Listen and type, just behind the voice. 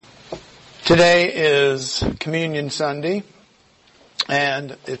Today is Communion Sunday,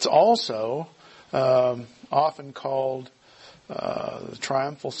 and it's also often called the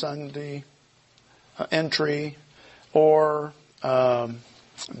Triumphal Sunday Entry, or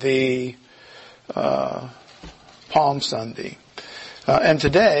the Palm Sunday. And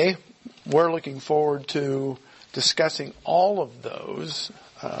today we're looking forward to discussing all of those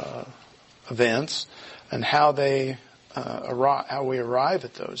events and how they how we arrive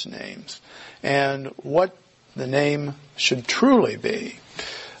at those names and what the name should truly be.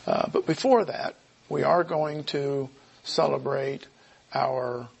 But before that, we are going to celebrate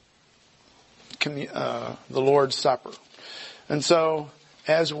our the Lord's Supper. And so,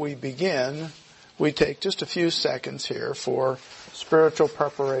 as we begin, we take just a few seconds here for spiritual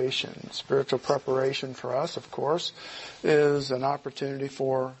preparation. Spiritual preparation for us, of course, is an opportunity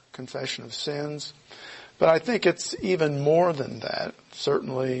for confession of sins. But I think it's even more than that.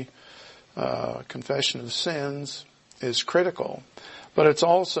 Certainly, confession of sins is critical. But it's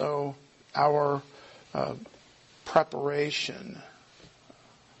also our preparation,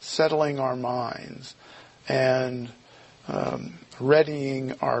 settling our minds, and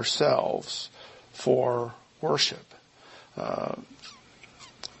readying ourselves for worship.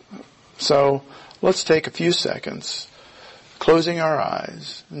 So let's take a few seconds, closing our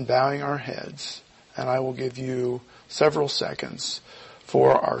eyes and bowing our heads, and I will give you several seconds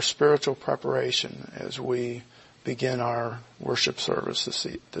for our spiritual preparation as we begin our worship service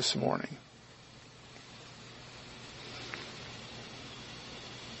this morning.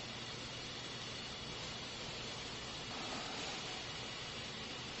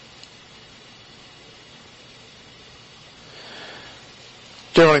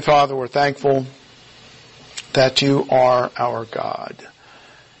 Dear Heavenly Father, we're thankful that you are our God,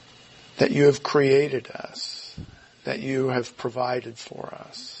 that you have created us, that you have provided for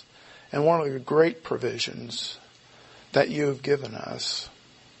us. And one of the great provisions that you have given us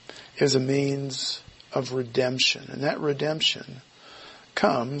is a means of redemption. And that redemption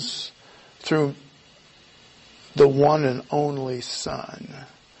comes through the one and only Son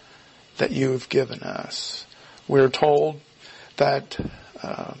that you have given us. We're told that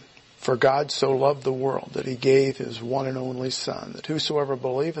for God so loved the world that he gave his one and only Son, that whosoever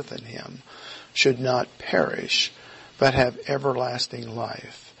believeth in him should not perish, but have everlasting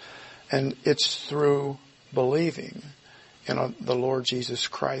life. And it's through believing in the Lord Jesus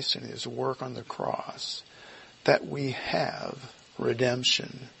Christ and his work on the cross that we have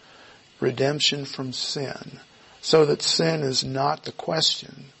redemption. Redemption from sin. So that sin is not the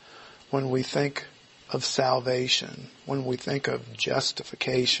question when we think of salvation, when we think of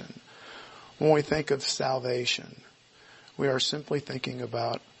justification. When we think of salvation, we are simply thinking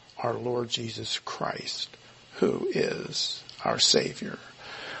about our Lord Jesus Christ, who is our Savior.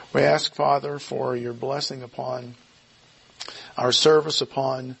 We ask, Father, for your blessing upon our service,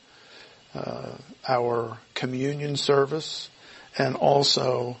 upon our communion service, and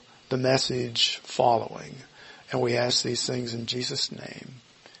also the message following. And we ask these things in Jesus' name.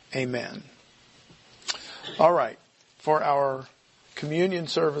 Amen. All right. For our communion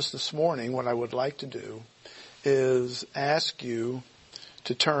service this morning, what I would like to do is ask you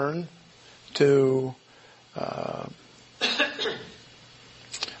to turn to a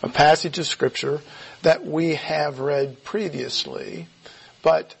passage of Scripture that we have read previously,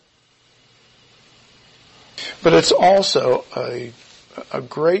 but it's also a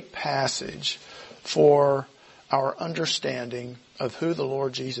great passage for our understanding of who the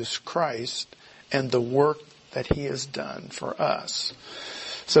Lord Jesus Christ and the work that he has done for us.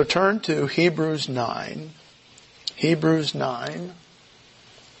 So turn to Hebrews 9. Hebrews 9,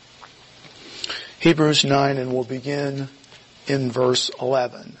 and we'll begin in verse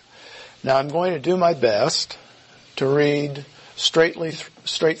 11. Now I'm going to do my best to read straight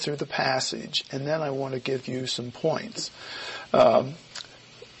through the passage, and then I want to give you some points.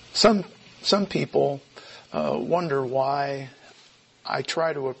 Some people wonder why I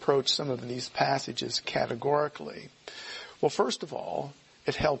try to approach some of these passages categorically. Well, first of all,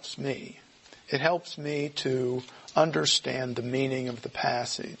 it helps me. It helps me to understand the meaning of the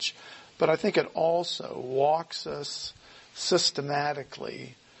passage. But I think it also walks us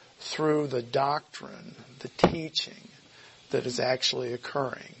systematically through the doctrine, the teaching that is actually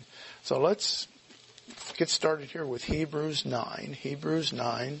occurring. So let's get started here with Hebrews 9. Hebrews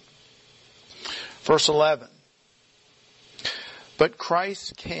 9, verse 11. But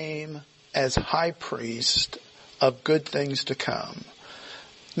Christ came as high priest of good things to come.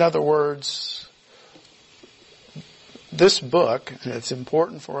 In other words, this book, and it's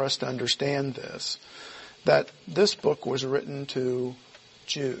important for us to understand this, that this book was written to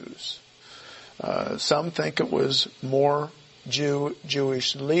Jews. Some think it was more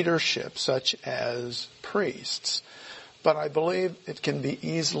Jewish leadership, such as priests. But I believe it can be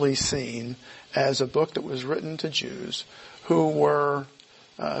easily seen as a book that was written to Jews who were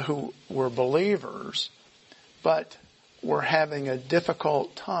believers, but were having a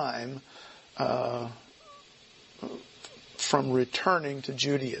difficult time from returning to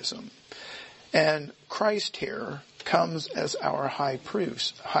Judaism. And Christ here comes as our high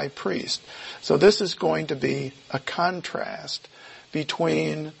priest. So this is going to be a contrast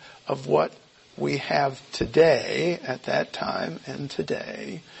between of what we have today at that time and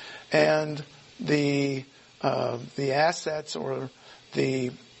today, and the assets or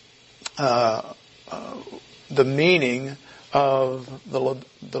the meaning of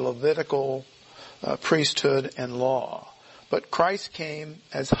the Levitical priesthood and law. But Christ came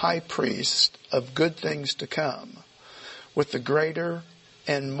as high priest of good things to come, with the greater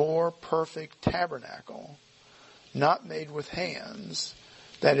and more perfect tabernacle, not made with hands,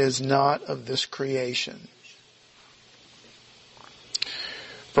 that is not of this creation.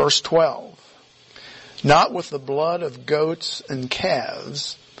 Verse 12. Not with the blood of goats and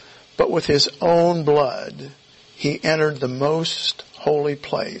calves, but with his own blood he entered the most holy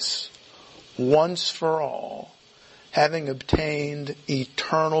place, once for all, having obtained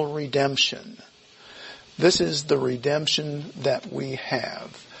eternal redemption. This is the redemption that we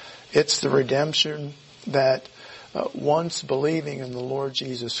have. It's the redemption that once believing in the Lord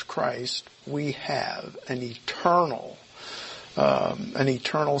Jesus Christ, we have an eternal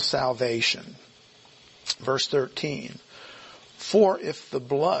salvation. Verse 13. For if the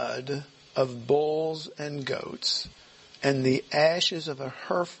blood of bulls and goats and the ashes of a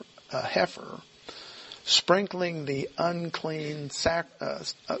heifer, sprinkling the unclean,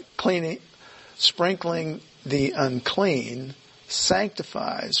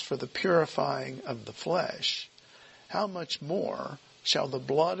 sanctifies for the purifying of the flesh, how much more shall the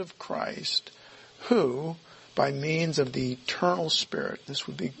blood of Christ, who, by means of the eternal Spirit, this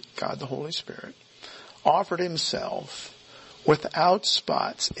would be God the Holy Spirit, offered himself without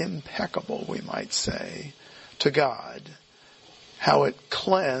spots, impeccable, we might say, to God, how it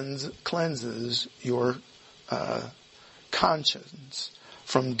cleanses your conscience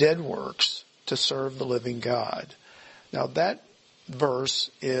from dead works to serve the living God. Now that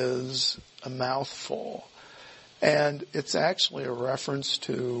verse is a mouthful, and it's actually a reference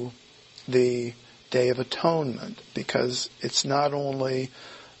to the Day of Atonement, because it's not only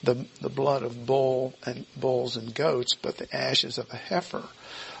the blood of bulls and goats, but the ashes of a heifer.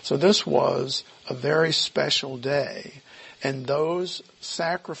 So this was a very special day, and those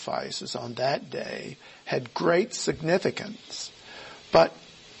sacrifices on that day had great significance, but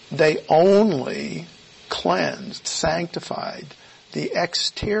they only cleansed, sanctified the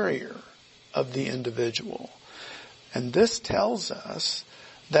exterior of the individual. And this tells us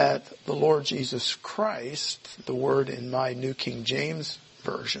that the Lord Jesus Christ, the word in my New King James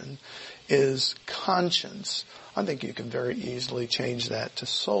Version, is conscience. I think you can very easily change that to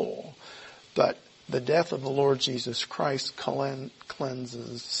soul. But the death of the Lord Jesus Christ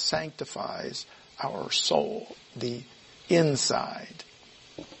cleanses, sanctifies our soul, the inside.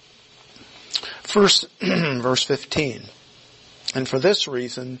 Verse 15. And for this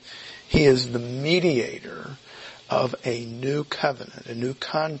reason, he is the mediator of a new covenant, a new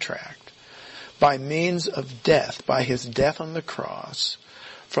contract, by means of death, by his death on the cross,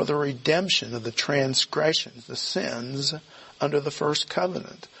 for the redemption of the transgressions, the sins under the first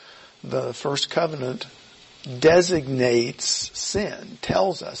covenant. The first covenant designates sin,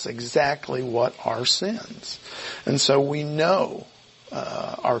 tells us exactly what are sins. And so we know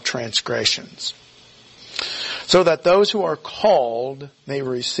our transgressions. So that those who are called may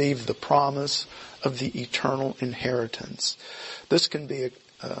receive the promise of the eternal inheritance. This can be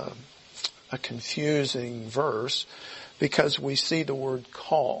a confusing verse because we see the word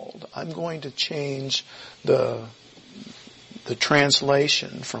called. I'm going to change the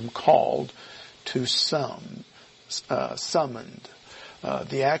translation from called to summoned.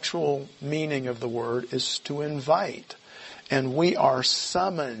 The actual meaning of the word is to invite. And we are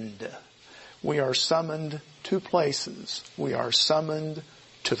summoned. We are summoned two places. We are summoned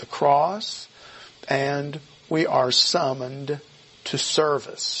to the cross, and we are summoned to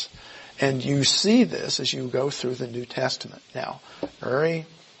service. And you see this as you go through the New Testament. Now, very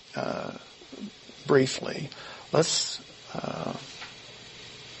briefly, let's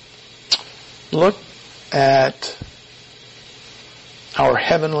look at our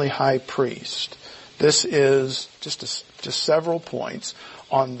heavenly high priest. This is just several points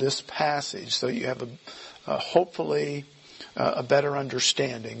on this passage, so you have hopefully a better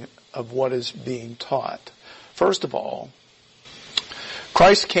understanding of what is being taught. First of all,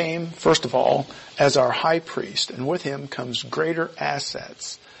 Christ came, first of all, as our high priest, and with him comes greater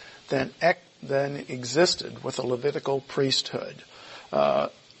assets than existed with the Levitical priesthood.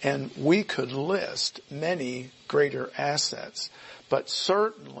 And we could list many greater assets, but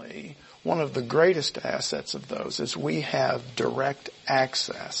certainly one of the greatest assets of those is we have direct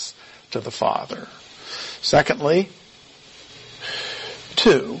access to the Father. Secondly,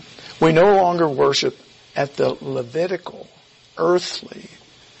 2, we no longer worship at the Levitical, earthly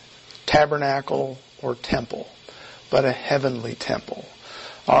tabernacle or temple, but a heavenly temple.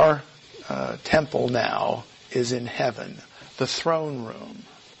 Our temple now is in heaven, the throne room.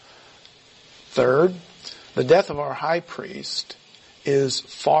 Third, the death of our high priest is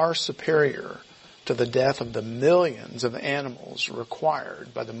far superior to the death of the millions of animals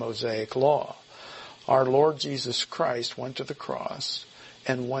required by the Mosaic law. Our Lord Jesus Christ went to the cross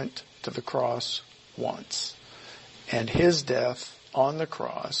and went to the cross once. And his death on the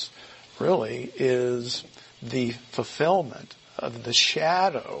cross really is the fulfillment of the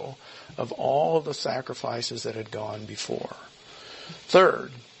shadow of all of the sacrifices that had gone before.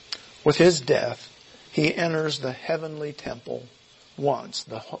 Third, with his death, he enters the heavenly temple once.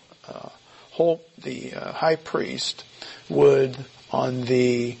 The high priest would, on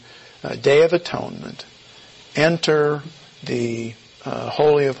the Day of Atonement, enter the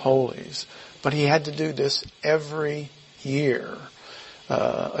Holy of Holies. But he had to do this every year,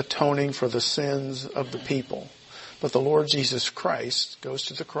 atoning for the sins of the people. But the Lord Jesus Christ goes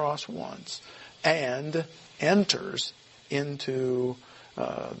to the cross once and enters into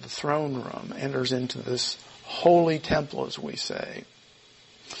the throne room, enters into this holy temple, as we say,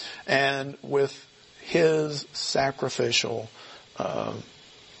 and with his sacrificial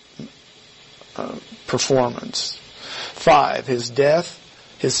performance. 5, his death,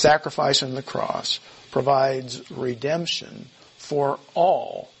 his sacrifice on the cross, provides redemption for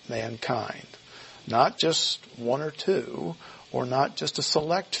all mankind. Not just one or two, or not just a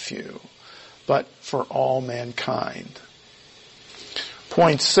select few, but for all mankind.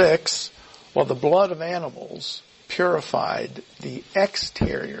 Point 6, while the blood of animals purified the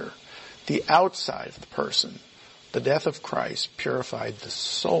exterior, the outside of the person, the death of Christ purified the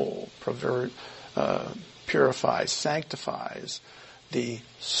soul, purifies, sanctifies the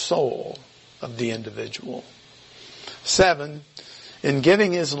soul of the individual. 7, in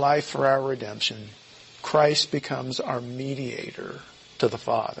giving his life for our redemption, Christ becomes our mediator to the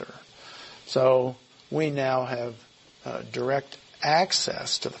Father. So we now have direct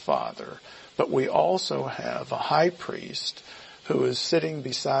access to the Father, but we also have a high priest who is sitting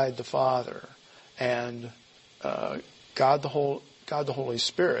beside the Father, and God the Holy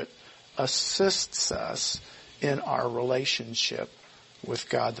Spirit assists us in our relationship with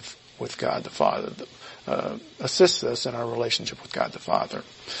God the Father, assists us in our relationship with God the Father.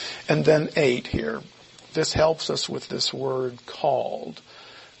 And then 8 here, this helps us with this word called.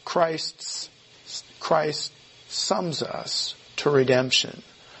 Christ sums us to redemption,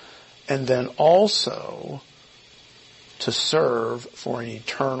 and then also to serve for an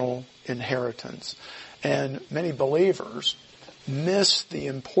eternal inheritance. And many believers miss the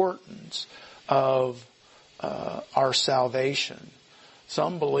importance of our salvation.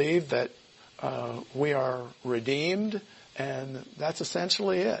 Some believe that we are redeemed, and that's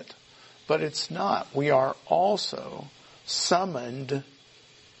essentially it. But it's not. We are also summoned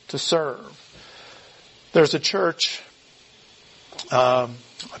to serve. There's a church, I'll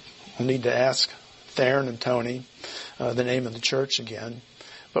need to ask Theron and Tony the name of the church again,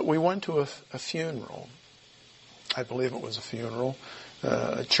 but we went to a funeral. I believe it was a funeral,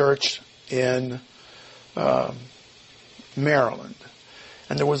 a church in Maryland.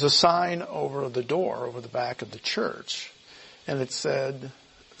 And there was a sign over the door, over the back of the church, and it said,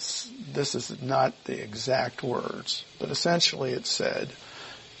 this is not the exact words, but essentially it said,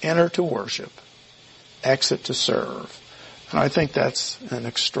 enter to worship, exit to serve. And I think that's an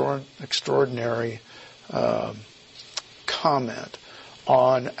extraordinary comment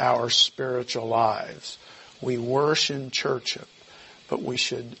on our spiritual lives. We worship church, but we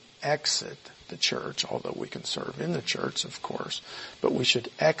should exit the church, although we can serve in the church, of course, but we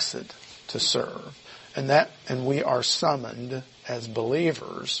should exit to serve. And we are summoned as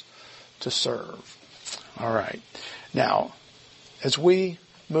believers to serve. All right. Now, as we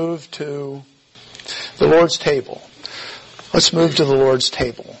move to the Lord's table, let's move to the Lord's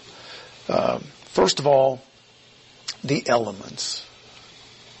table. First of all, the elements.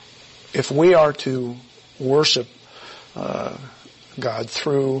 If we are to worship God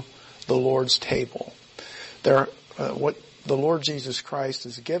through the Lord's table, what the Lord Jesus Christ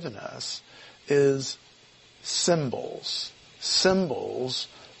has given us is symbols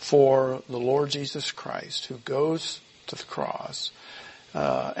for the Lord Jesus Christ who goes to the cross.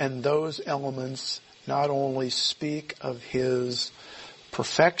 And those elements not only speak of his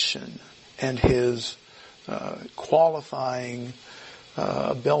perfection and his qualifying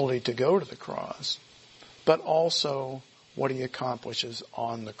ability to go to the cross, but also what he accomplishes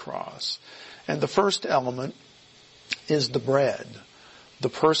on the cross. And the first element is the bread. The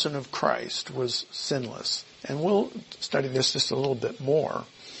person of Christ was sinless. And we'll study this just a little bit more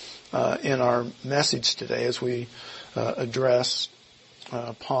in our message today as we address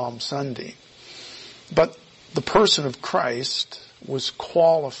Palm Sunday. But the person of Christ was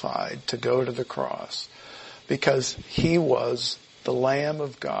qualified to go to the cross because he was the Lamb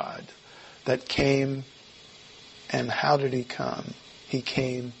of God that came. And how did he come? He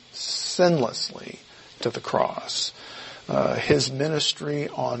came sinlessly to the cross. His ministry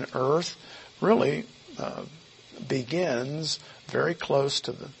on earth really begins very close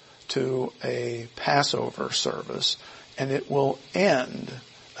to a Passover service, and it will end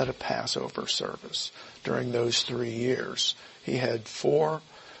at a Passover service during those 3 years. He had four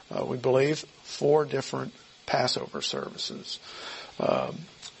different Passover services.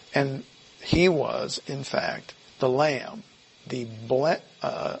 And he was, in fact, the Lamb, the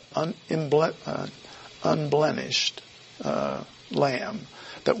unblemished Lamb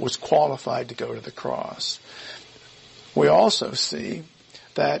that was qualified to go to the cross. We also see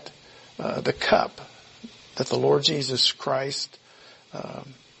that the cup that the Lord Jesus Christ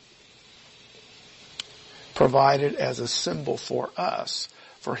provided as a symbol for us,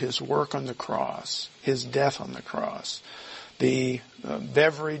 for his work on the cross, his death on the cross. The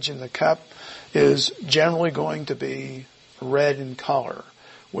beverage in the cup is generally going to be red in color,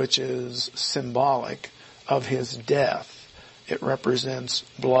 which is symbolic of his death. It represents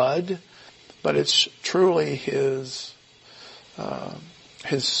blood, but it's truly his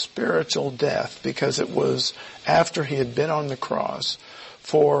spiritual death, because it was after he had been on the cross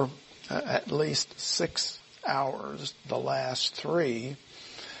for at least 6 hours. The last 3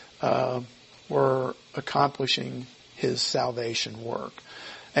 were accomplishing his salvation work.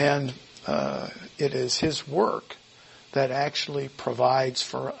 And it is his work that actually provides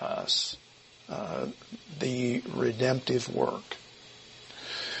for us the redemptive work.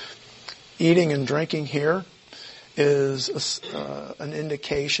 Eating and drinking here is an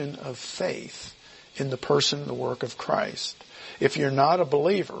indication of faith in the person and the work of Christ. If you're not a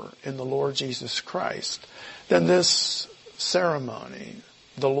believer in the Lord Jesus Christ, then this ceremony,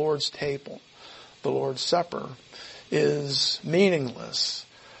 the Lord's table, the Lord's Supper, is meaningless.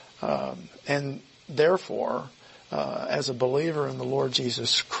 And therefore, as a believer in the Lord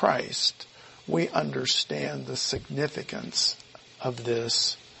Jesus Christ, we understand the significance of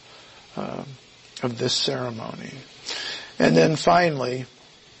this ceremony. And then finally,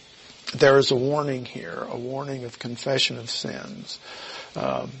 there is a warning here, a warning of confession of sins.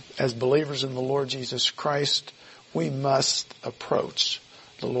 As believers in the Lord Jesus Christ, we must approach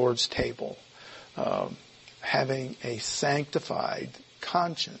the Lord's table having a sanctified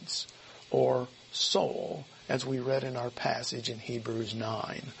conscience or soul, as we read in our passage in Hebrews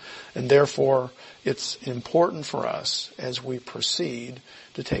 9. And therefore, it's important for us as we proceed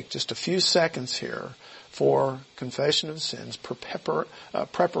to take just a few seconds here for confession of sins,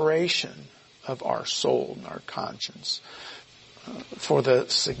 preparation of our soul and our conscience, for the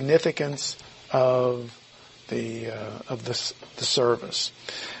significance of the service.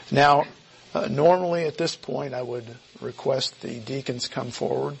 Now, normally at this point I would request the deacons come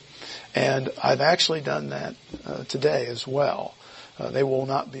forward, and I've actually done that today as well. They will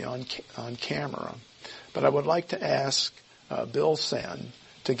not be on camera, but I would like to ask Bill Sen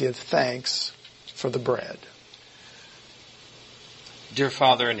to give thanks for the bread. Dear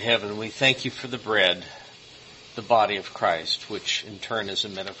Father in heaven, we thank you for the bread, the body of Christ, which in turn is a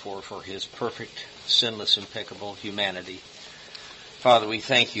metaphor for his perfect, sinless, impeccable humanity. Father, we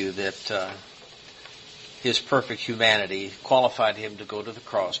thank you that his perfect humanity qualified him to go to the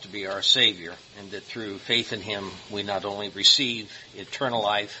cross to be our Savior, and that through faith in him we not only receive eternal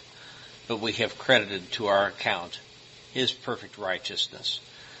life, but we have credited to our account his perfect righteousness.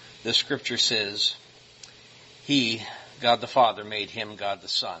 The scripture says, he, God the Father, made him, God the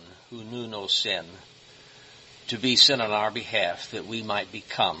Son, who knew no sin, to be sin on our behalf, that we might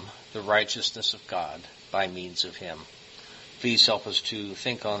become the righteousness of God by means of him. Please help us to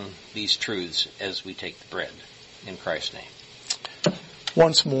think on these truths as we take the bread. In Christ's name.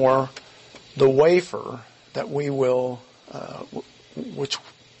 Once more, the wafer that we will,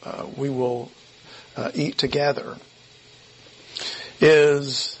 eat together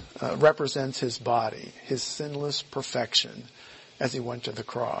represents his body, his sinless perfection as he went to the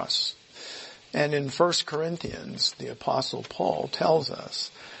cross. And in 1 Corinthians, the Apostle Paul tells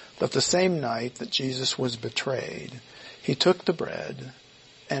us that the same night that Jesus was betrayed, he took the bread,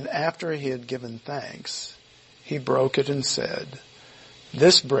 and after he had given thanks, he broke it and said,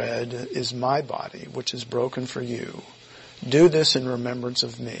 "This bread is my body, which is broken for you. Do this in remembrance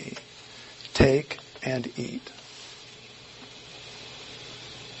of me. Take and eat."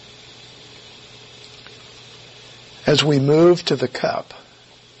 As we move to the cup,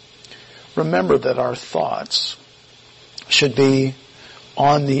 remember that our thoughts should be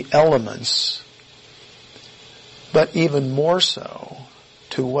on the elements, but even more so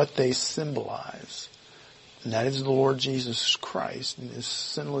to what they symbolize. And that is the Lord Jesus Christ and his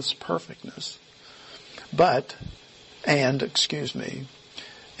sinless perfectness.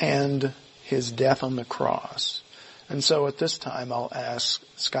 And his death on the cross. And so at this time I'll ask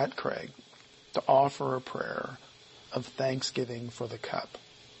Scott Craig to offer a prayer of thanksgiving for the cup.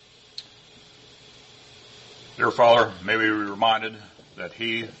 Dear Father, may we be reminded that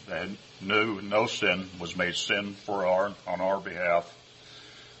he that knew no sin was made sin on our behalf.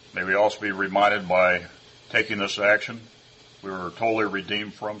 May we also be reminded by taking this action, we were totally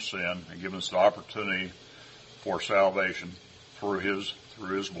redeemed from sin and given us the opportunity for salvation through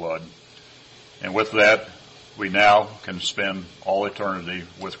his blood. And with that, we now can spend all eternity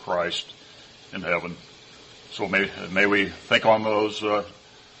with Christ in heaven. So may we think on those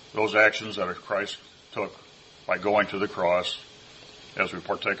actions that Christ took by going to the cross as we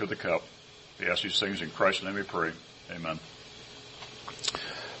partake of the cup. We ask these things in Christ's name we pray. Amen.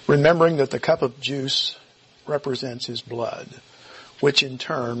 Remembering that the cup of juice represents his blood, which in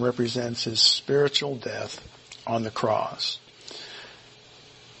turn represents his spiritual death on the cross.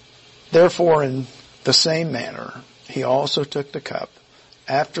 Therefore, in the same manner, he also took the cup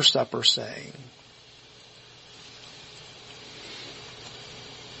after supper, saying,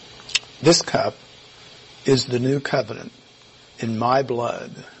 "This cup is the new covenant in my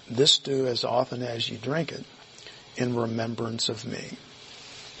blood. This do as often as you drink it in remembrance of me."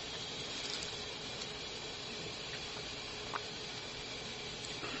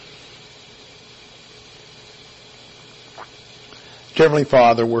 Heavenly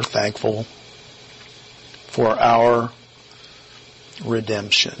Father, we're thankful for our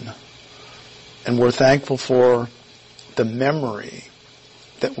redemption. And we're thankful for the memory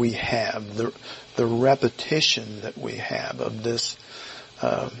that we have, the repetition that we have of this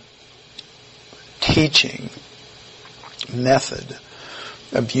teaching method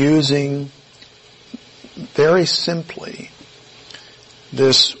of using very simply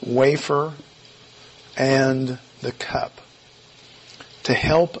this wafer and the cup to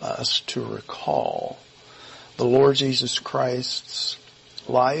help us to recall the Lord Jesus Christ's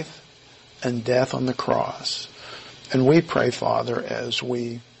life and death on the cross. And we pray, Father, as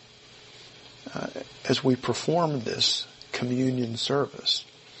we perform this communion service,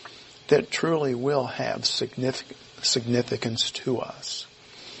 that truly will have significance to us.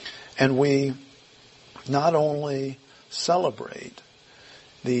 And we not only celebrate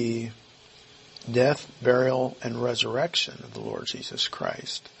the death, burial, and resurrection of the Lord Jesus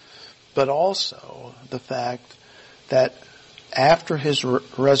Christ, but also the fact that after his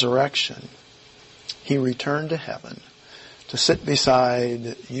resurrection, he returned to heaven to sit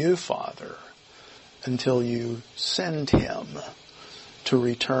beside you, Father, until you send him to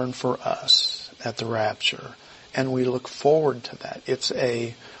return for us at the rapture. And we look forward to that. It's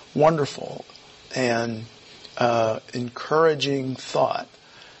a wonderful and encouraging thought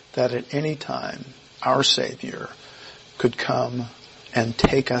that at any time our Savior could come and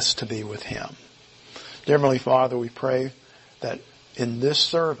take us to be with him. Dear Heavenly Father, we pray that in this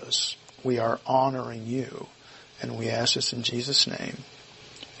service we are honoring you, and we ask this in Jesus' name.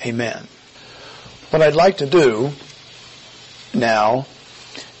 Amen. What I'd like to do now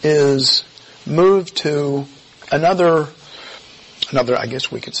is move to another, I guess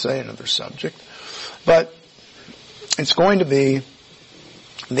we could say another subject, but it's going to be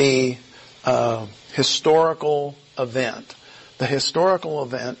the historical event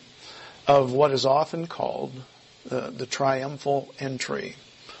of what is often called the Triumphal Entry,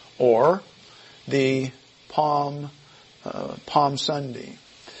 or the Palm Sunday.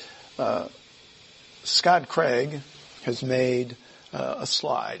 Scott Craig has made a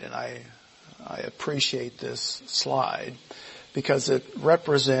slide, and I appreciate this slide because it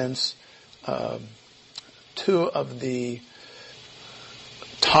represents two of the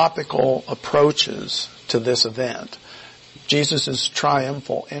topical approaches to this event. Jesus'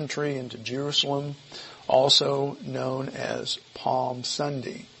 triumphal entry into Jerusalem also known as Palm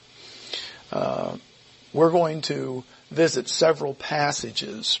Sunday. We're going to visit several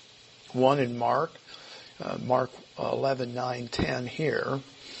passages, one in Mark 11, 9, 10 here,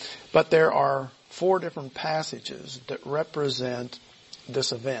 but there are 4 different passages that represent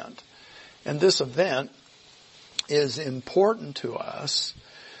this event. And this event is important to us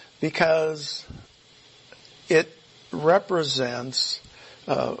because it represents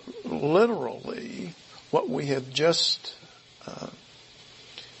literally what we have just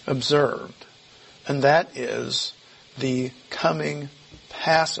observed, and that is the coming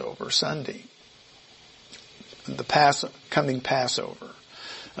Passover Sunday. The coming Passover.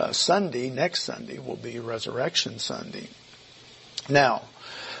 Sunday, next Sunday, will be Resurrection Sunday. Now,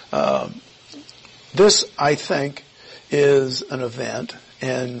 this, I think, is an event,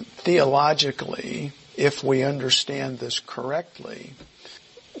 and theologically, if we understand this correctly,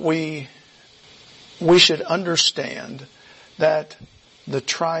 we should understand that the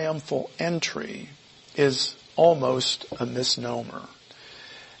triumphal entry is almost a misnomer.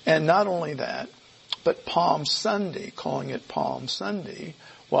 And not only that, but Palm Sunday, calling it Palm Sunday,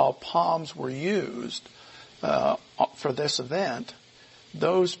 while palms were used for this event,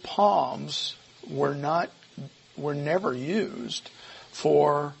 those palms were never used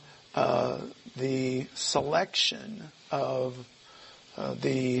for the selection of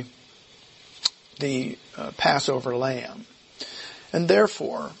the Passover Lamb. And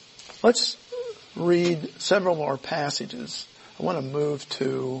therefore, let's read several more passages. I want to move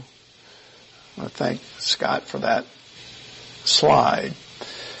to, I want to thank Scott for that slide.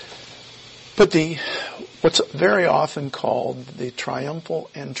 But what's very often called the Triumphal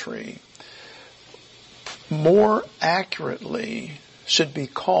Entry, more accurately should be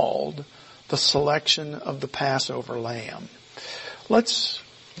called the selection of the Passover Lamb. Let's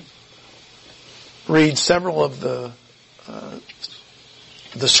read several of the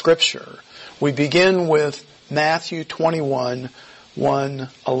scripture. We begin with Matthew 21, 1,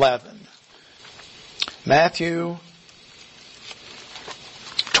 11. Matthew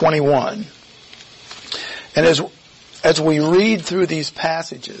 21. And as we read through these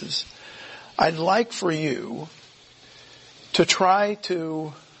passages, I'd like for you to try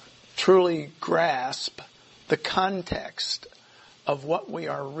to truly grasp the context of what we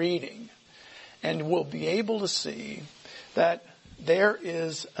are reading. And we'll be able to see that there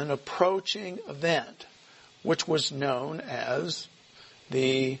is an approaching event which was known as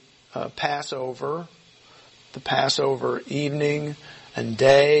the Passover evening and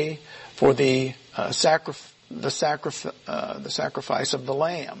day for the sacrifice of the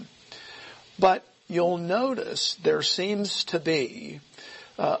lamb. But you'll notice there seems to be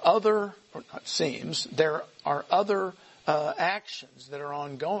there are other actions that are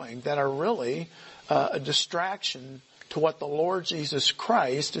ongoing that are really a distraction to what the Lord Jesus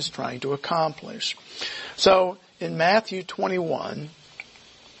Christ is trying to accomplish. So in Matthew 21,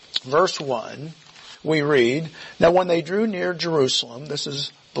 verse 1, we read, "Now when they drew near Jerusalem," this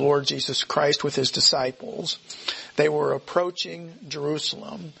is the Lord Jesus Christ with his disciples, "they were approaching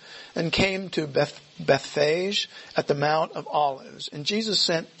Jerusalem and came to Bethphage at the Mount of Olives. And Jesus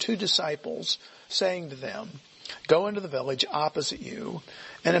sent 2 disciples, saying to them, 'Go into the village opposite you,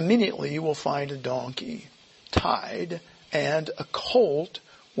 and immediately you will find a donkey tied and a colt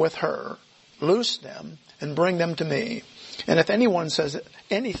with her. Loose them and bring them to me. And if anyone says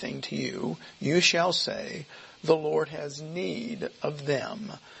anything to you, you shall say, the Lord has need of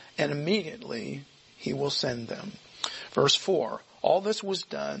them, and immediately he will send them.' Verse 4, all this was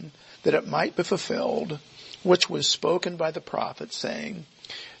done that it might be fulfilled, which was spoken by the prophet, saying,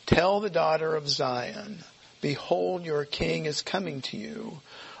 'Tell the daughter of Zion, behold, your king is coming to you,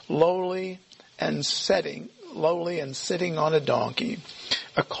 lowly and sitting on a donkey,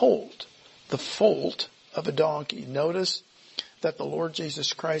 a colt, the foal of a donkey.'" Notice that the Lord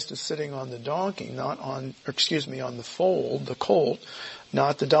Jesus Christ is sitting on the donkey, on the foal, the colt,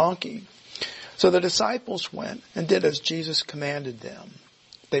 not the donkey. So the disciples went and did as Jesus commanded them.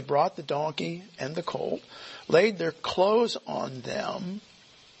 They brought the donkey and the colt, laid their clothes on them,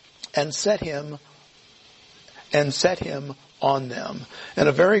 and set him on them. And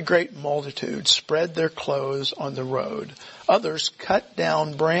a very great multitude spread their clothes on the road. Others cut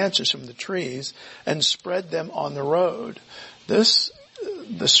down branches from the trees and spread them on the road. The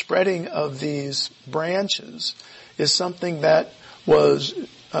spreading of these branches is something that was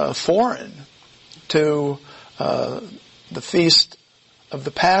foreign to the feast of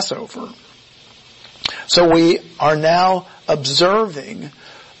the Passover. So we are now observing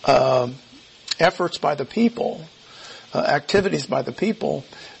efforts by the people, activities by the people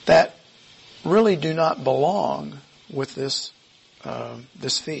that really do not belong with this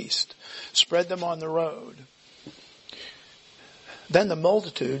feast. Spread them on the road. Then the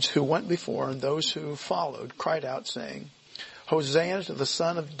multitudes who went before and those who followed cried out, saying, Hosanna to the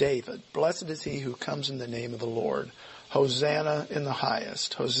Son of David. Blessed is he who comes in the name of the Lord. Hosanna in the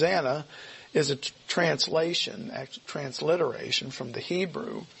highest. Hosanna is a transliteration from the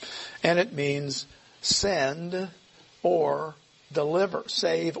Hebrew, and it means send or deliver,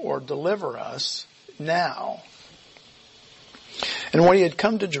 save or deliver us now. And when he had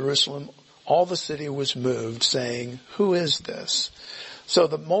come to Jerusalem, all the city was moved, saying, Who is this? So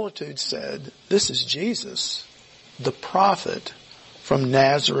the multitude said, This is Jesus, the prophet from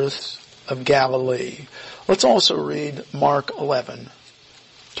Nazareth of Galilee. Let's also read Mark 11.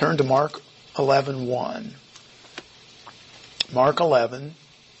 Turn to Mark 11:1. Mark 11,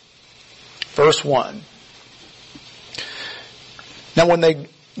 verse 1. Now when they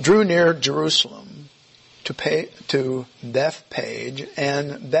drew near Jerusalem to Bethphage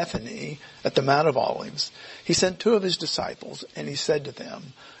and Bethany at the Mount of Olives, he sent two of his disciples, and he said to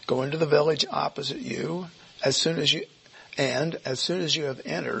them, Go into the village opposite you, as soon as you have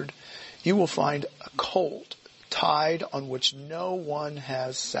entered, you will find a colt tied on which no one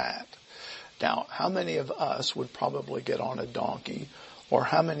has sat. Now, how many of us would probably get on a donkey, or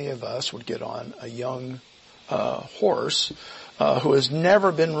how many of us would get on a young horse who has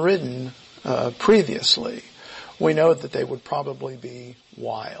never been ridden previously? We know that they would probably be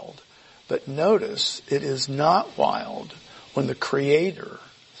wild. But notice, it is not wild when the Creator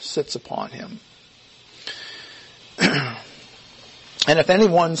sits upon him. And if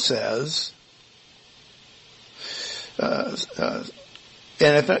anyone says, if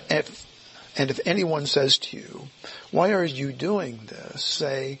anyone says to you, Why are you doing this?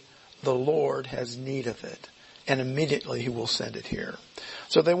 Say, The Lord has need of it, and immediately he will send it here.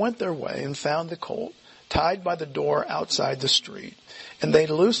 So they went their way and found the colt tied by the door outside the street, and they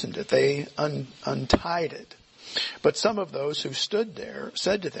loosened it. They untied it. But some of those who stood there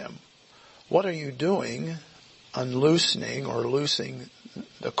said to them, What are you doing, unloosening or loosing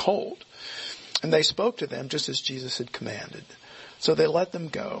the colt? And they spoke to them just as Jesus had commanded. So they let them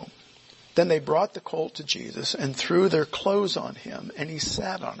go. Then they brought the colt to Jesus and threw their clothes on him, and he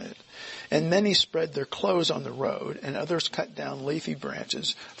sat on it. And many spread their clothes on the road, and others cut down leafy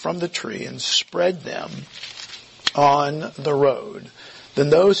branches from the tree and spread them on the road. Then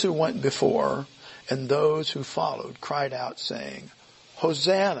those who went before and those who followed cried out, saying,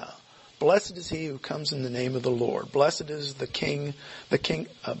 Hosanna! Blessed is he who comes in the name of the Lord. Blessed is the kingdom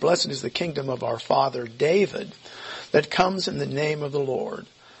of our father David that comes in the name of the Lord.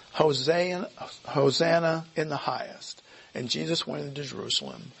 Hosanna in the highest. And Jesus went into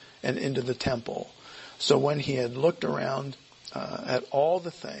Jerusalem and into the temple. So when he had looked around at all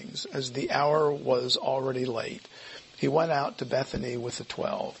the things, as the hour was already late, he went out to Bethany with the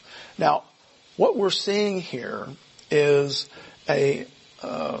 12. Now, what we're seeing here is a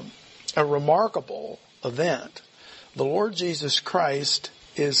remarkable event. The Lord Jesus Christ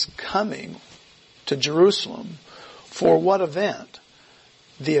is coming to Jerusalem for what event?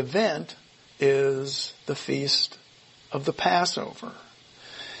 The event is the feast of the Passover.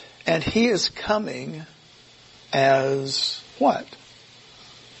 And he is coming as what?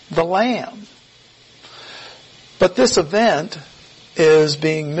 The Lamb. But this event is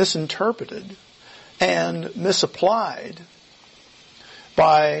being misinterpreted and misapplied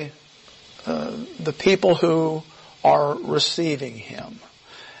by the people who are receiving him.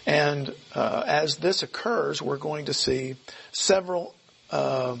 And as this occurs, we're going to see several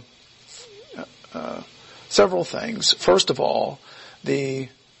things. First of all, the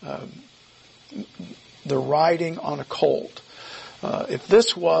riding on a colt. If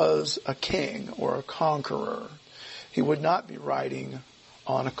this was a king or a conqueror, he would not be riding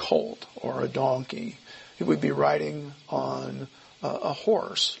on a colt or a donkey. He would be riding on a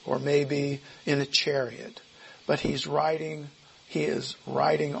horse or maybe in a chariot. But he is riding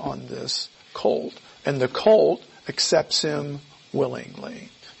on this colt. And the colt accepts him willingly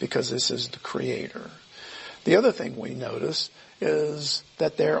because this is the Creator. The other thing we notice is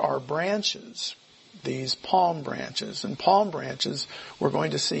that there are branches, these palm branches. And palm branches, we're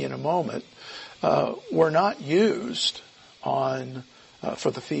going to see in a moment, were not used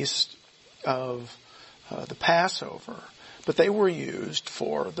for the feast of the Passover, but they were used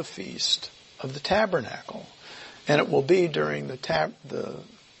for the feast of the tabernacle. And it will be during the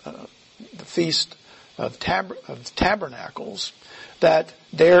feast of tabernacles that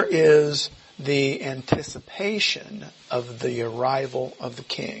there is the anticipation of the arrival of the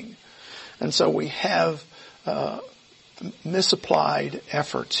king. And so we have misapplied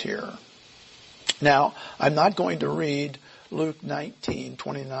efforts here. Now, I'm not going to read Luke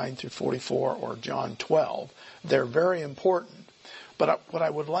 19:29 through 44, or John 12. They're very important. But what I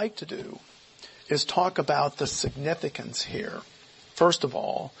would like to do is talk about the significance here. First of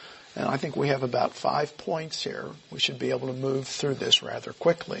all, and I think we have about 5 points here. We should be able to move through this rather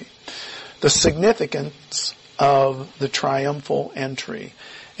quickly. The significance of the triumphal entry.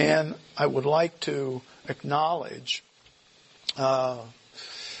 And I would like to acknowledge Arnold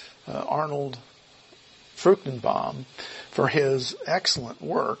Fruchtenbaum for his excellent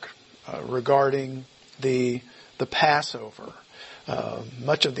work regarding the Passover.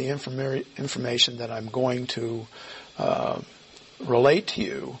 Much of the information that I'm going to relate to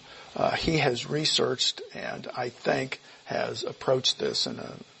you, he has researched and I think has approached this in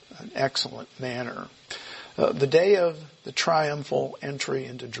an excellent manner. The day of the triumphal entry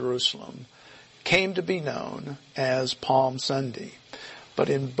into Jerusalem came to be known as Palm Sunday. But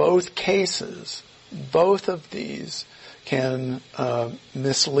in both cases, both of these can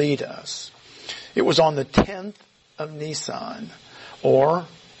mislead us. It was on the 10th of Nisan, or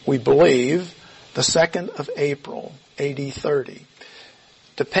we believe the 2nd of April, AD 30.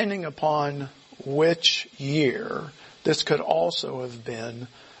 Depending upon which year, this could also have been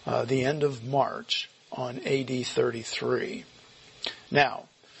the end of March on AD 33. Now,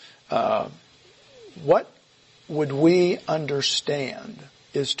 what would we understand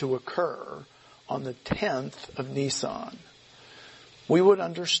is to occur on the 10th of Nisan? We would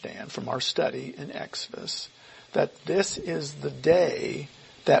understand from our study in Exodus that this is the day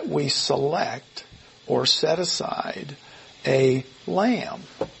that we select or set aside a lamb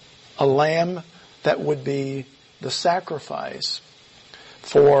that would be the sacrifice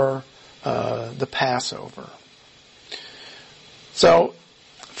for the Passover. So,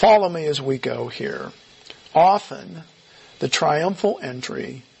 follow me as we go here. Often, the triumphal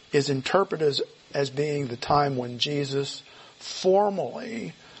entry is interpreted as being the time when Jesus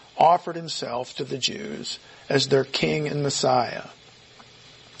formally offered himself to the Jews as their king and Messiah.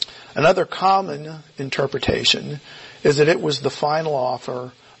 Another common interpretation is that it was the final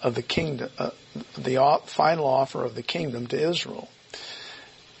offer of the kingdom, final offer of the kingdom to Israel.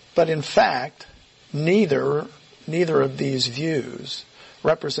 But in fact, neither of these views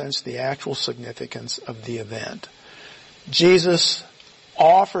represents the actual significance of the event. Jesus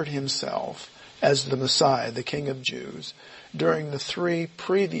offered himself as the Messiah, the King of Jews, during the 3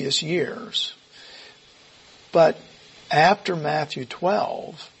 previous years. But after Matthew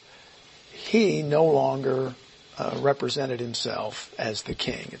 12, he no longer represented himself as the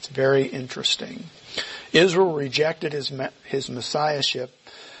king. It's very interesting. Israel rejected his messiahship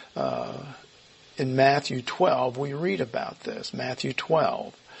in Matthew 12. We read about this, Matthew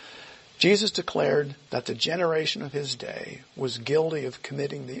 12. Jesus declared that the generation of his day was guilty of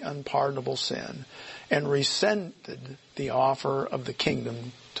committing the unpardonable sin and rescinded the offer of the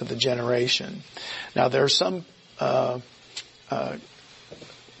kingdom to the generation. Now there's some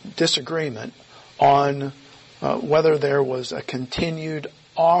disagreement on whether there was a continued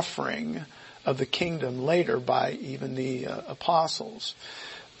offering of the kingdom later by even the apostles.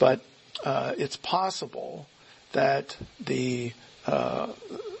 But it's possible that the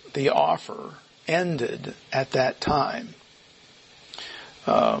offer ended at that time.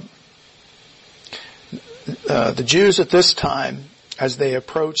 The Jews at this time, as they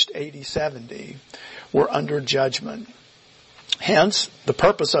approached AD 70, were under judgment. Hence, the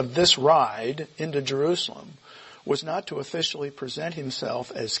purpose of this ride into Jerusalem was not to officially present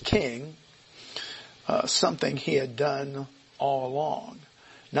himself as king, something he had done all along.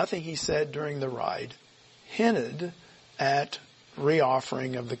 Nothing he said during the ride hinted at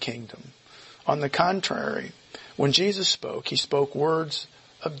reoffering of the kingdom. On the contrary, when Jesus spoke, he spoke words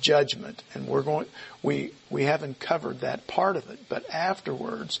of judgment, and we haven't covered that part of it. But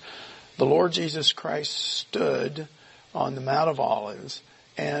afterwards, the Lord Jesus Christ stood on the Mount of Olives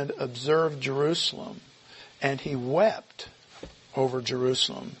and observed Jerusalem, and he wept over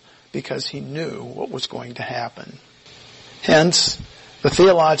Jerusalem because he knew what was going to happen. Hence, the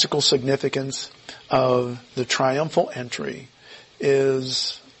theological significance of the triumphal entry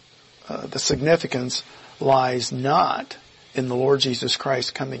is the significance lies not in the Lord Jesus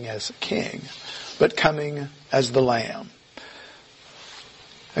Christ coming as a king, but coming as the Lamb.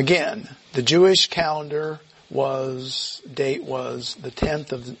 Again, the Jewish calendar date was the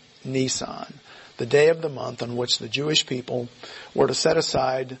 10th of Nisan, the day of the month on which the Jewish people were to set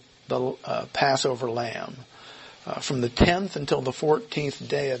aside the Passover Lamb. From the 10th until the 14th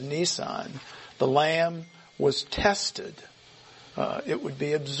day of Nisan, the Lamb was tested. It would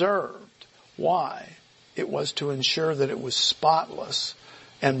be observed. Why? It was to ensure that it was spotless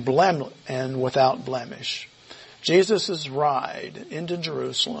and without blemish. Jesus' ride into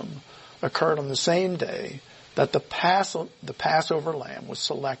Jerusalem occurred on the same day that the Passover Lamb was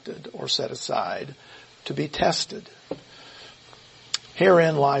selected or set aside to be tested.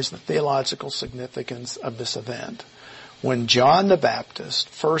 Herein lies the theological significance of this event. When John the Baptist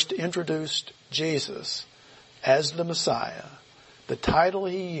first introduced Jesus as the Messiah, the title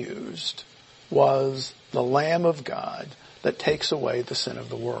he used was the Lamb of God that takes away the sin of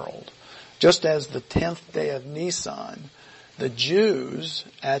the world. Just as the 10th day of Nisan, the Jews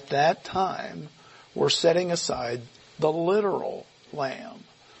at that time were setting aside the literal lamb.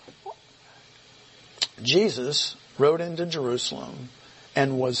 Jesus rode into Jerusalem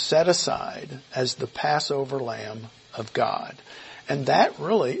and was set aside as the Passover Lamb of God. And that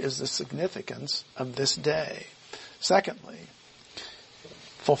really is the significance of this day. Secondly,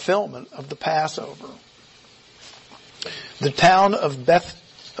 fulfillment of the Passover. The town of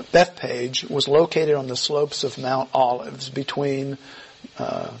Bethpage was located on the slopes of Mount Olives between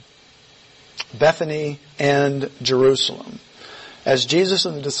Bethany and Jerusalem. As Jesus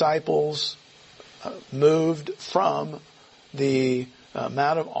and the disciples moved from the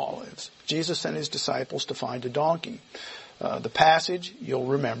Mount of Olives, Jesus sent his disciples to find a donkey. The passage, you'll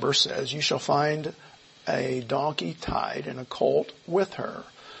remember, says, "You shall find a donkey tied and a colt with her.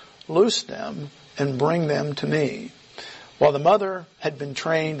 Loose them and bring them to me." While the mother had been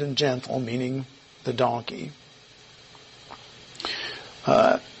trained and gentle, meaning the donkey,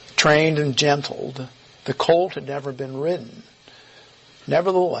 trained and gentled, the colt had never been ridden.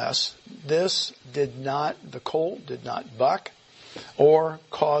 Nevertheless, the colt did not buck or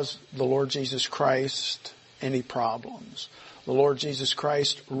cause the Lord Jesus Christ any problems. The Lord Jesus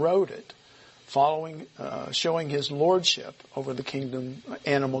Christ rode it, showing his lordship over the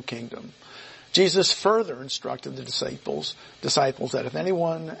animal kingdom. Jesus further instructed the disciples that if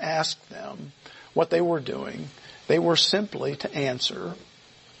anyone asked them what they were doing, they were simply to answer,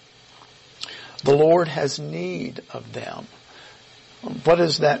 "The Lord has need of them." What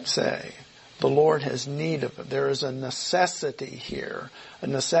does that say? The Lord has need of it. There is a necessity here, a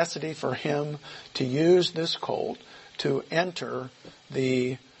necessity for him to use this colt to enter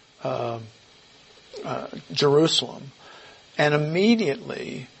the Jerusalem. And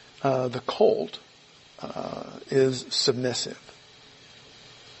immediately the colt is submissive.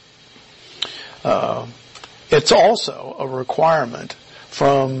 It's also a requirement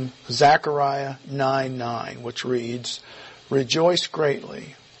from Zechariah 9:9, which reads, "Rejoice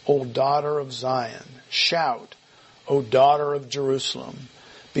greatly, O daughter of Zion. Shout, O daughter of Jerusalem.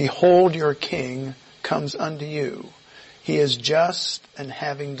 Behold, your king comes unto you. He is just and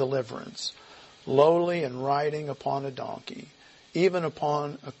having deliverance, lowly and riding upon a donkey, even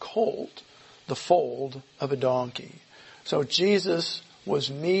upon a colt, the foal of a donkey." So Jesus was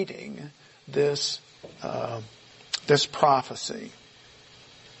meeting this prophecy.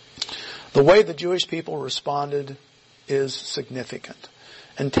 The way the Jewish people responded is significant.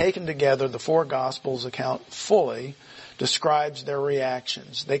 And taken together, the four Gospels account fully describes their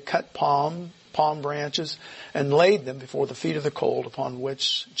reactions. They cut palm branches and laid them before the feet of the colt upon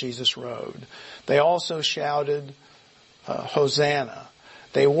which Jesus rode. They also shouted, Hosanna.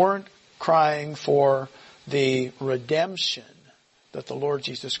 They weren't crying for the redemption that the Lord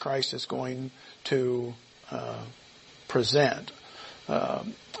Jesus Christ is going to present.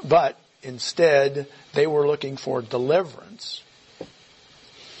 But instead, they were looking for deliverance.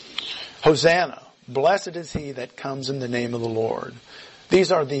 Hosanna, blessed is he that comes in the name of the Lord.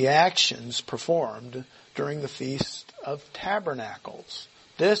 These are the actions performed during the Feast of Tabernacles.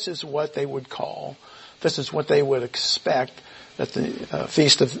 This is what they would expect at the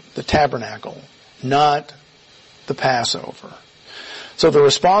Feast of the Tabernacle, not the Passover. So the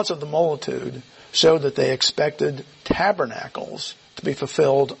response of the multitude showed that they expected tabernacles to be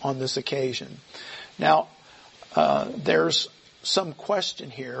fulfilled on this occasion. Now, there's some question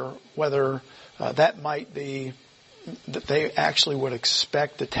here whether that might be that they actually would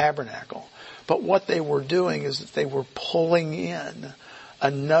expect the tabernacle. But what they were doing is that they were pulling in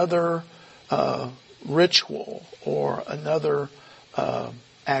another ritual or another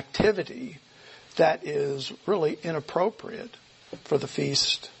activity that is really inappropriate for the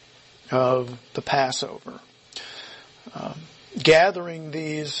feast of the Passover. Gathering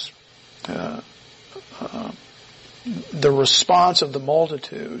these, the response of the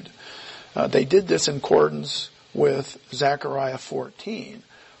multitude, they did this in accordance with Zechariah 14.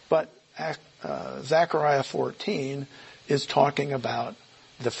 But Zechariah 14 is talking about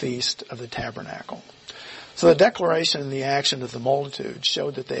the Feast of the Tabernacle. So the declaration and the action of the multitude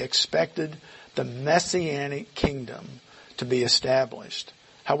showed that they expected the Messianic kingdom to be established.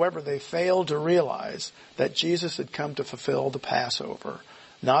 However, they failed to realize that Jesus had come to fulfill the Passover,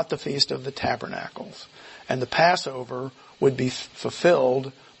 not the Feast of the Tabernacles. And the Passover would be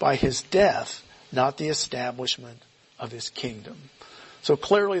fulfilled by his death, not the establishment of his kingdom. So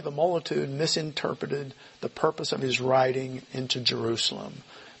clearly the multitude misinterpreted the purpose of his riding into Jerusalem.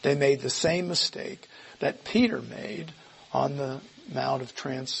 They made the same mistake that Peter made on the Mount of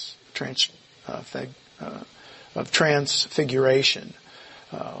Transfiguration.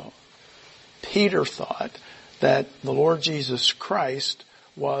 Peter thought that the Lord Jesus Christ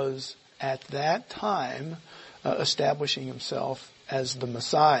was at that time establishing himself as the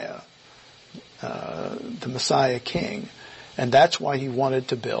Messiah King. And that's why he wanted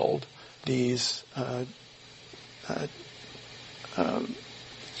to build these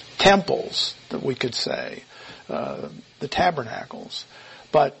temples, that we could say, the tabernacles.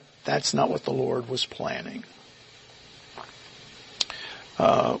 But that's not what the Lord was planning.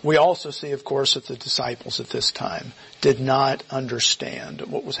 We also see, of course, that the disciples at this time did not understand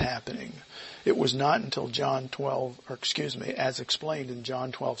what was happening. It was not until as explained in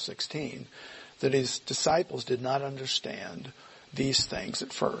John 12:16, that his disciples did not understand these things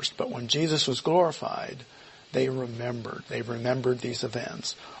at first. But when Jesus was glorified, they remembered. They remembered these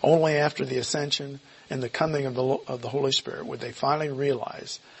events. Only after the ascension and the coming of the Holy Spirit would they finally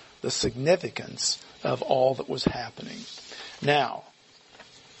realize the significance of all that was happening. Now,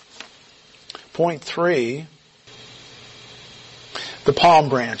 point 3, the palm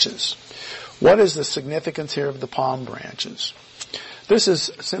branches. What is the significance here of the palm branches? This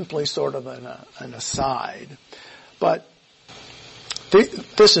is simply sort of an aside, but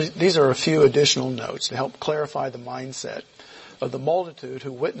these are a few additional notes to help clarify the mindset of the multitude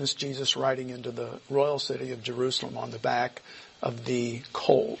who witnessed Jesus riding into the royal city of Jerusalem on the back of the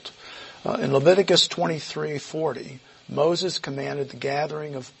colt. In Leviticus 23:40, Moses commanded the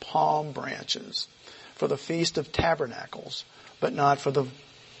gathering of palm branches for the Feast of Tabernacles, but not for the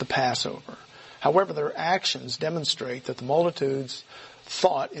Passover. However, their actions demonstrate that the multitudes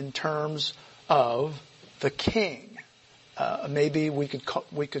thought in terms of the king. Maybe we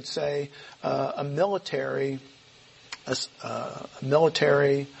could say a military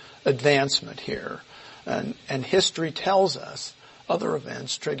advancement here, and history tells us other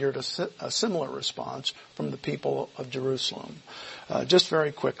events triggered a similar response from the people of Jerusalem. Just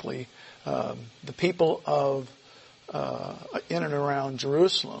very quickly, the people of in and around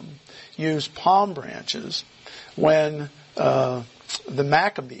Jerusalem used palm branches when the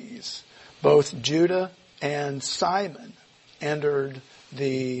Maccabees, both Judah and Simon, entered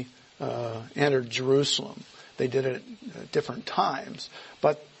Jerusalem. They did it at different times,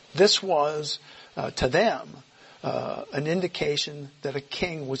 but this was to them an indication that a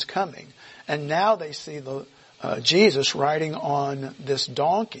king was coming. And now they see Jesus riding on this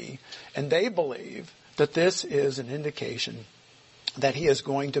donkey, and they believe that this is an indication that he is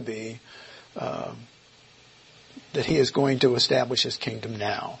going to be that he is going to establish his kingdom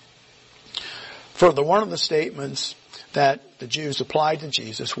now. Further, one of the statements that the Jews applied to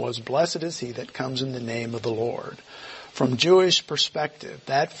Jesus was, "Blessed is he that comes in the name of the Lord." From Jewish perspective,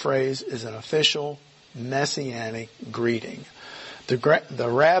 that phrase is an official messianic greeting. The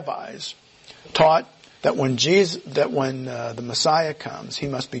rabbis taught that when the Messiah comes, he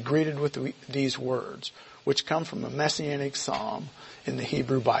must be greeted with these words, which come from a messianic psalm in the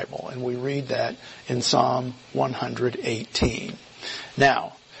Hebrew Bible, and we read that in Psalm 118.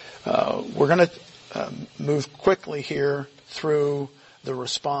 Now, we're going to move quickly here through the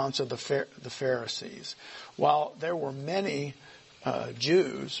response of the Pharisees. While there were many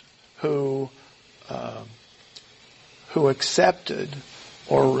Jews who accepted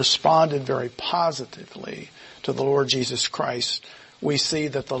or responded very positively to the Lord Jesus Christ, we see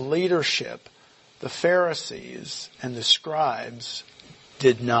that the leadership, the Pharisees and the scribes,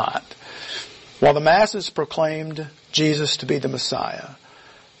 did not. While the masses proclaimed Jesus to be the Messiah,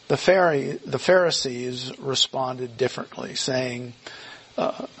 the Pharisees responded differently, saying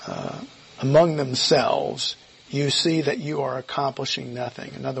among themselves, "You see that you are accomplishing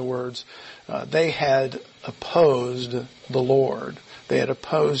nothing." In other words, they had opposed the Lord. They had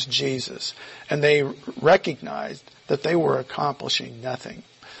opposed Jesus. And they recognized that they were accomplishing nothing.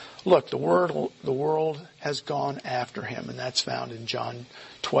 Look, the world has gone after him, and that's found in John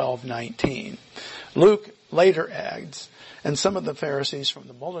 12:19. Luke later adds, "And some of the Pharisees from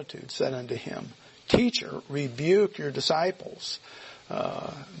the multitude said unto him, Teacher, rebuke your disciples,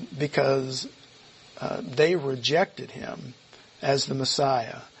 because they rejected him as the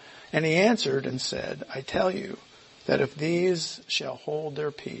Messiah. And he answered and said, I tell you that if these shall hold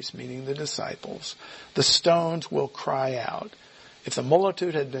their peace," meaning the disciples, "the stones will cry out." If the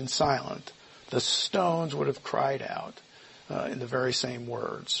multitude had been silent, the stones would have cried out in the very same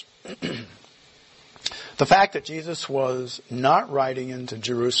words. The fact that Jesus was not riding into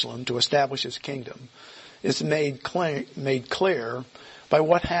Jerusalem to establish his kingdom is made clear by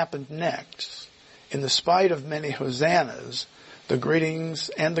what happened next. In the spite of many hosannas, the greetings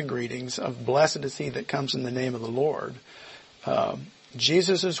of blessed is he that comes in the name of the Lord,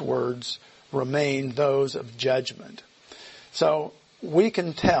 Jesus' words remain those of judgment. So we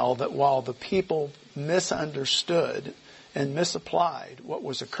can tell that while the people misunderstood and misapplied what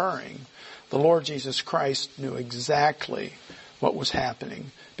was occurring, the Lord Jesus Christ knew exactly what was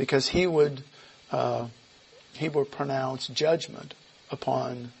happening, because he would pronounce judgment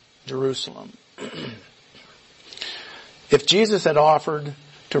upon Jerusalem. If Jesus had offered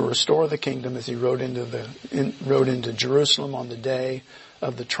to restore the kingdom as he rode into Jerusalem on the day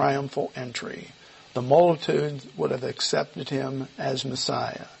of the Triumphal Entry, the multitude would have accepted him as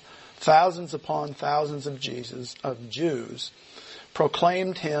Messiah. Thousands upon thousands of Jews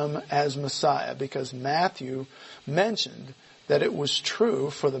proclaimed him as Messiah, because Matthew mentioned that it was true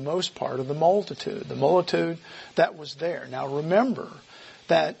for the most part of the multitude that was there. Now remember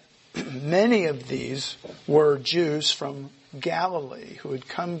that many of these were Jews from Galilee who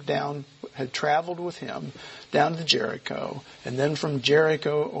had traveled with him down to Jericho, and then from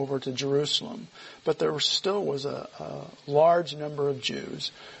Jericho over to Jerusalem. But there still was a large number of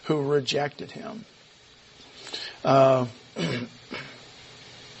Jews who rejected him.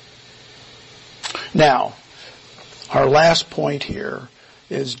 Now, our last point here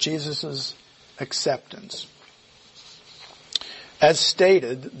is Jesus' acceptance. As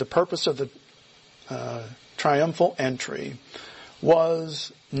stated, the purpose of the Triumphal Entry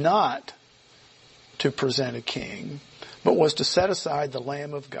was not to present a king, but was to set aside the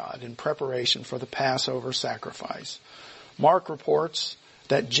Lamb of God in preparation for the Passover sacrifice. Mark reports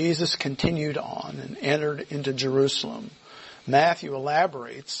that Jesus continued on and entered into Jerusalem. Matthew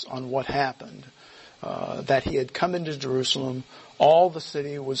elaborates on what happened, that he had come into Jerusalem, all the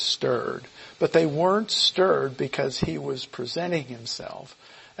city was stirred. But they weren't stirred because he was presenting himself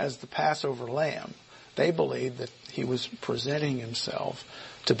as the Passover Lamb. They believed that he was presenting himself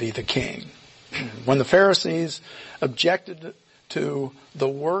to be the king. When the Pharisees objected to the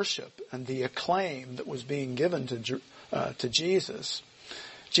worship and the acclaim that was being given to Jesus,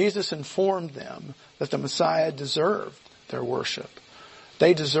 Jesus informed them that the Messiah deserved their worship.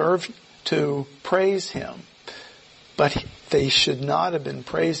 They deserved to praise him, but they should not have been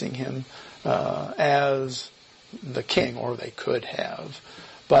praising him as the king, or they could have,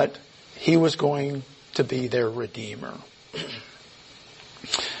 but he was going to be their Redeemer.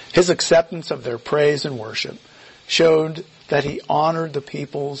 His acceptance of their praise and worship showed that he honored the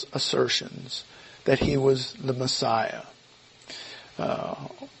people's assertions that he was the Messiah.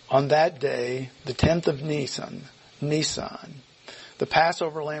 On that day, the 10th of Nisan, the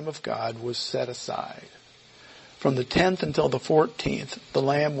Passover Lamb of God was set aside. From the 10th until the 14th, the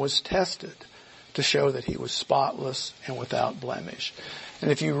Lamb was tested to show that he was spotless and without blemish.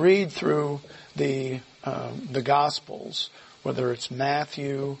 And if you read through the Gospels, whether it's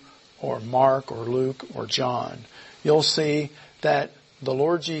Matthew or Mark or Luke or John, you'll see that the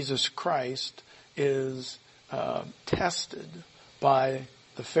Lord Jesus Christ is tested by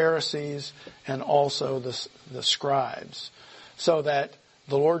the Pharisees and also the scribes, so that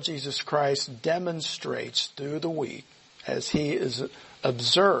the Lord Jesus Christ demonstrates through the week, as he is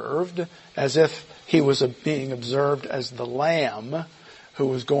observed, as if he was being observed as the Lamb who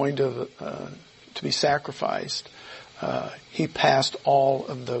was going to be sacrificed. He passed all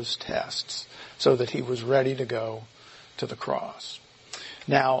of those tests so that he was ready to go to the cross.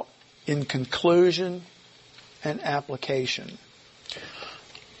 Now, in conclusion and application,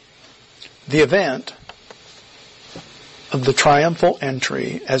 the event of the Triumphal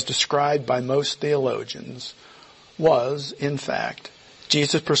Entry, as described by most theologians, was, in fact,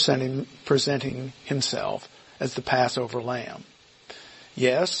 Jesus presenting himself as the Passover Lamb.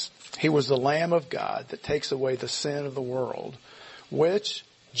 Yes, he was the Lamb of God that takes away the sin of the world, which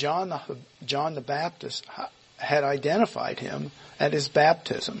John the Baptist had identified him at his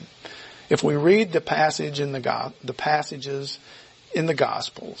baptism. If we read the passages in the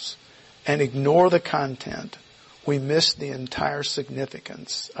Gospels and ignore the content, we miss the entire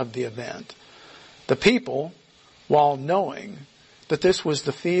significance of the event. The people, while knowing that this was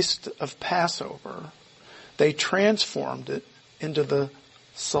the feast of Passover, they transformed it into the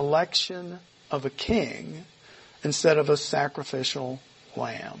selection of a king instead of a sacrificial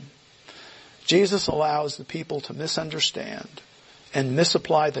lamb. Jesus allows the people to misunderstand and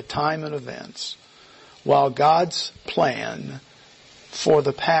misapply the time and events, while God's plan for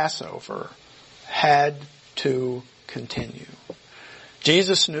the Passover had to continue.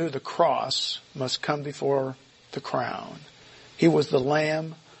 Jesus knew the cross must come before the crown. He was the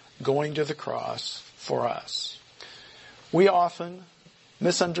Lamb going to the cross for us. We often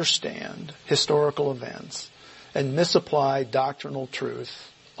misunderstand historical events and misapply doctrinal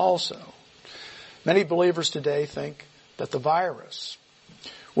truth also. Many believers today think that the virus,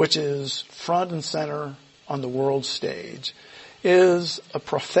 which is front and center on the world stage, is a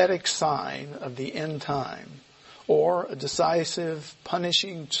prophetic sign of the end time, or a decisive,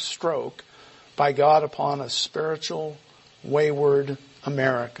 punishing stroke by God upon a spiritual, wayward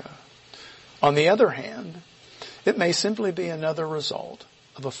America. On the other hand, it may simply be another result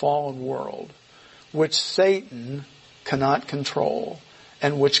of a fallen world, which Satan cannot control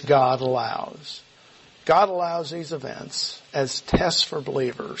and which God allows. God allows these events as tests for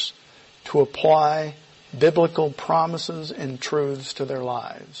believers to apply biblical promises and truths to their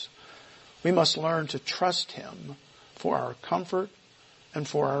lives. We must learn to trust Him for our comfort and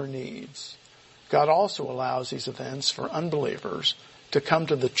for our needs. God also allows these events for unbelievers to come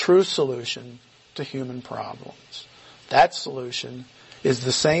to the true solution to human problems. That solution is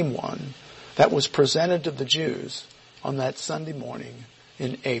the same one that was presented to the Jews on that Sunday morning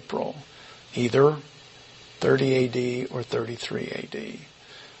in April, either 30 A.D. or 33 A.D.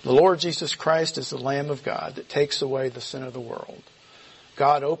 The Lord Jesus Christ is the Lamb of God that takes away the sin of the world.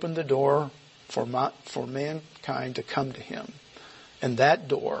 God opened the door for mankind to come to Him, and that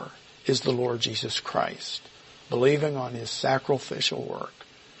door is the Lord Jesus Christ, believing on His sacrificial work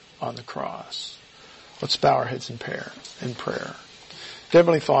on the cross. Let's bow our heads in prayer.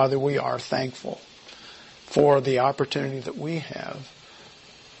 Heavenly Father, we are thankful for the opportunity that we have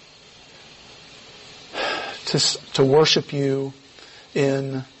to worship You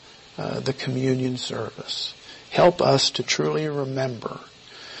in the communion service. Help us to truly remember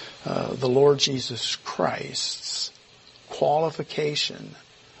the Lord Jesus Christ's qualification,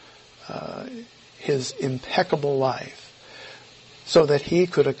 His impeccable life, so that He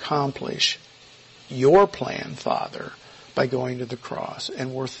could accomplish Your plan, Father, by going to the cross.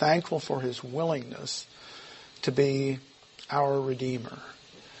 And we're thankful for His willingness to be our Redeemer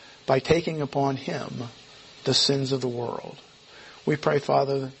by taking upon Him the sins of the world. We pray,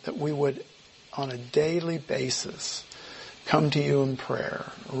 Father, that we would, on a daily basis, come to You in prayer,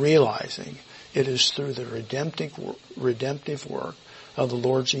 realizing it is through the redemptive work of the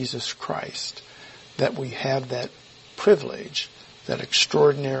Lord Jesus Christ that we have that privilege, that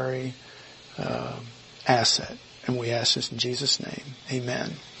extraordinary asset. And we ask this in Jesus' name.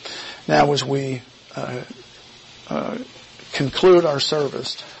 Amen. Now, as we conclude our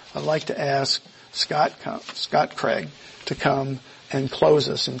service, I'd like to ask Scott Craig to come and close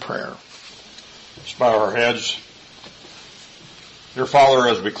us in prayer. Let's bow our heads. Dear Father,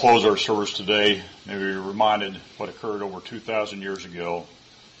 as we close our service today, may we be reminded what occurred over 2,000 years ago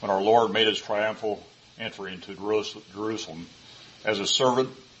when our Lord made His triumphal entry into Jerusalem as a servant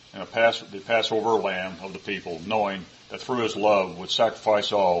and the Passover Lamb of the people, knowing that through His love would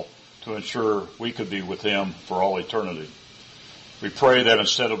sacrifice all to ensure we could be with Him for all eternity. We pray that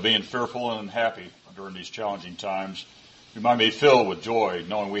instead of being fearful and unhappy during these challenging times, we might be filled with joy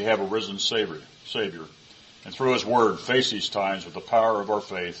knowing we have a risen Savior, and through His Word face these times with the power of our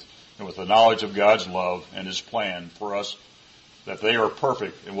faith and with the knowledge of God's love and His plan for us, that they are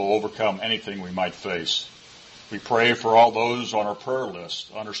perfect and will overcome anything we might face. We pray for all those on our prayer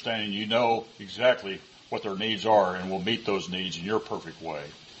list, understanding You know exactly what their needs are and will meet those needs in Your perfect way.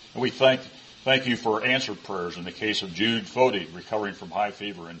 And we thank You for answered prayers in the case of Jude Fody, recovering from high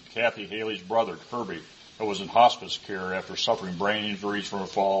fever, and Kathy Haley's brother, Kirby, who was in hospice care after suffering brain injuries from a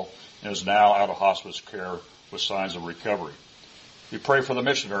fall and is now out of hospice care with signs of recovery. We pray for the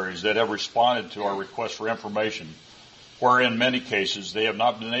missionaries that have responded to our request for information, where in many cases they have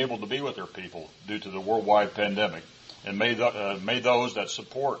not been able to be with their people due to the worldwide pandemic, and may those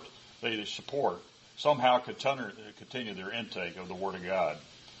that they support somehow continue their intake of the Word of God.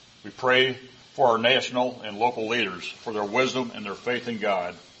 We pray for our national and local leaders for their wisdom and their faith in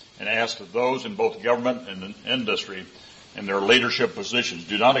God, and ask that those in both government and industry in their leadership positions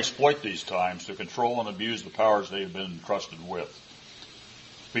do not exploit these times to control and abuse the powers they have been entrusted with.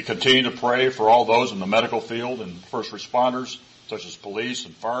 We continue to pray for all those in the medical field and first responders, such as police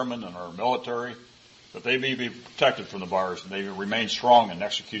and firemen and our military, that they may be protected from the virus and they remain strong in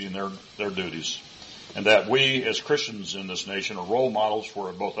executing their duties. And that we as Christians in this nation are role models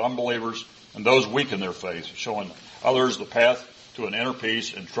for both unbelievers and those weak in their faith, showing others the path to an inner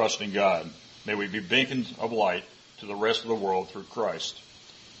peace and trust in God. May we be beacons of light to the rest of the world through Christ.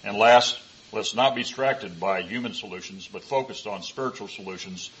 And last, Let's not be distracted by human solutions, but focused on spiritual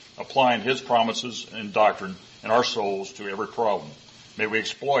solutions, applying his promises and doctrine in our souls to every problem. May we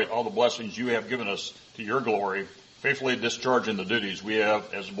exploit all the blessings you have given us to your glory, faithfully discharging the duties we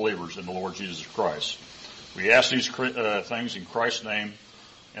have as believers in the Lord Jesus Christ. We ask these things in Christ's name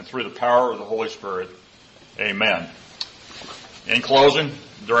and through the power of the Holy Spirit. Amen. In closing,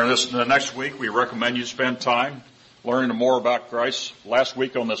 during the next week, we recommend you spend time learning more about Christ's last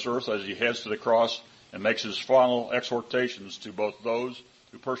week on this earth as he heads to the cross and makes his final exhortations to both those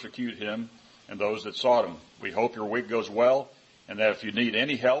who persecute him and those that sought him. We hope your week goes well, and that if you need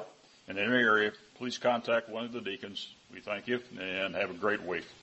any help in any area, please contact one of the deacons. We thank you and have a great week.